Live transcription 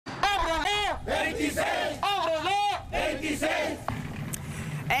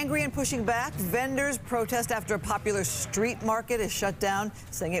Angry and pushing back, vendors protest after a popular street market is shut down,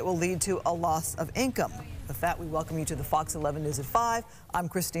 saying it will lead to a loss of income. With that, we welcome you to the Fox 11 News at 5. I'm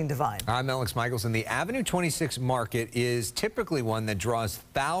Christine Devine. I'm Alex Michelson. The Avenue 26 market is typically one that draws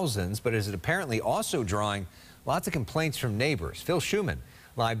thousands, but is apparently also drawing lots of complaints from neighbors. Phil Schuman,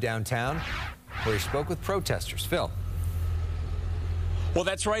 live downtown, where he spoke with protesters. Phil. Well,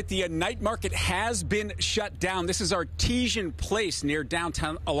 that's right. The night market has been shut down. This is Artesian Place near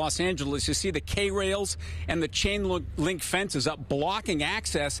downtown Los Angeles. You see the K-rails and the chain link fences up blocking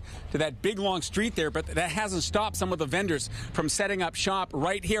access to that big long street there. But that hasn't stopped some of the vendors from setting up shop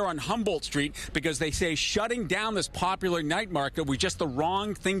right here on Humboldt Street because they say shutting down this popular night market was just the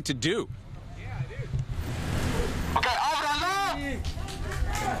wrong thing to do. Okay, ábranla.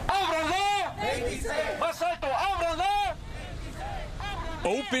 Ábranla. Más alto, ábranla.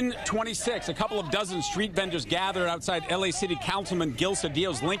 Open 26. A couple of dozen street vendors gathered outside L.A. City Councilman Gil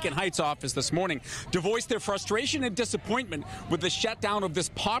Cedillo's Lincoln Heights office this morning to voice their frustration and disappointment with the shutdown of this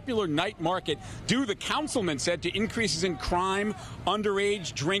popular night market due, the councilman said, to increases in crime,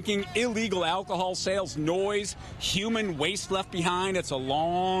 underage drinking, illegal alcohol sales, noise, human waste left behind. It's a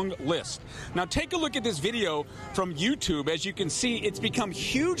long list. Now take a look at this video from YouTube. As you can see, it's become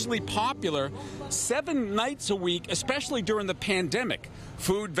hugely popular 7 nights a week, especially during the pandemic.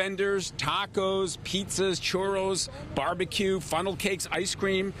 Food vendors, tacos, pizzas, churros, barbecue, funnel cakes, ice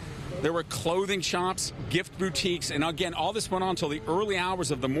cream. There were clothing shops, gift boutiques, and again, all this went on until the early hours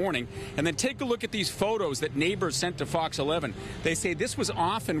of the morning. And then take a look at these photos that neighbors sent to Fox 11. They say this was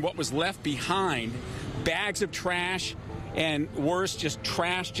often what was left behind, bags of trash, and worse, just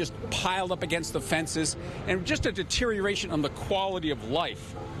trash just piled up against the fences, and just a deterioration on the quality of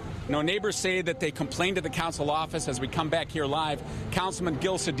life. No, neighbors say that they complained to the council office. As we come back here live, Councilman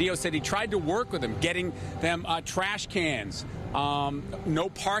Gil Cedillo said he tried to work with them, getting them trash cans, no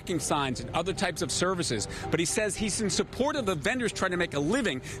parking signs, and other types of services. But he says he's in support of the vendors trying to make a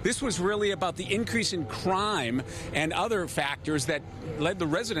living. This was really about the increase in crime and other factors that led the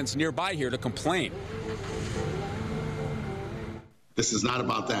residents nearby here to complain. This is not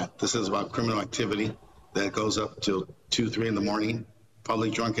about that. This is about criminal activity that goes up till 2, 3 in the morning.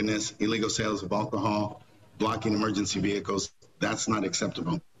 Public drunkenness, illegal sales of alcohol, blocking emergency vehicles. That's not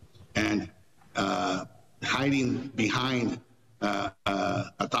acceptable. And hiding behind a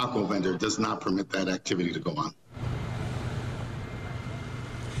taco vendor does not permit that activity to go on.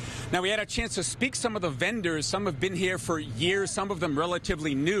 Now, we had a chance to speak to some of the vendors. Some have been here for years, some of them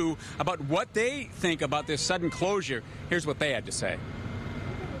relatively new, about what they think about this sudden closure. Here's what they had to say.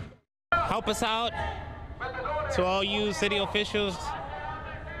 Help us out. To all you city officials,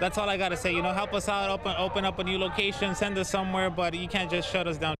 that's all I got to say. You know, help us out, open up a new location, send us somewhere, but you can't just shut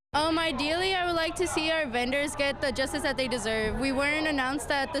us down. Ideally, I would like to see our vendors get the justice that they deserve. We weren't announced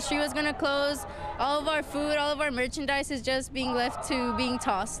that the street was going to close. All of our food, all of our merchandise is just being left to being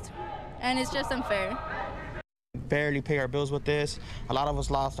tossed, and it's just unfair. Barely pay our bills with this. A lot of us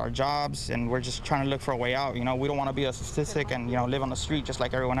lost our jobs, and we're just trying to look for a way out. You know, we don't want to be a statistic and, you know, live on the street just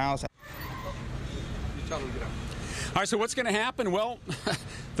like everyone else. All right, so what's going to happen? Well,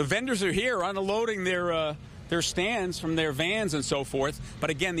 the vendors are here unloading their stands from their vans and so forth. But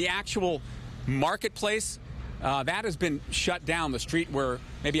again, the actual marketplace, that has been shut down, the street where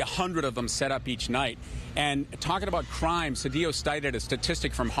maybe 100 of them set up each night. And talking about crime, Cedillo cited a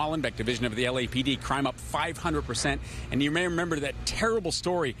statistic from Hollenbeck Division of the LAPD, crime up 500%. And you may remember that terrible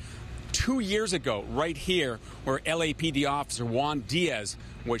story 2 years ago right here where LAPD officer Juan Diaz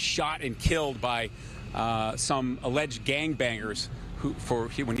was shot and killed by some alleged gangbangers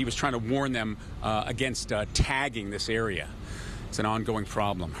when he was trying to warn them against tagging this area. It's an ongoing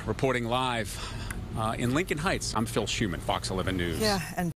problem. Reporting live in Lincoln Heights, I'm Phil Schuman, Fox 11 News. Yeah, and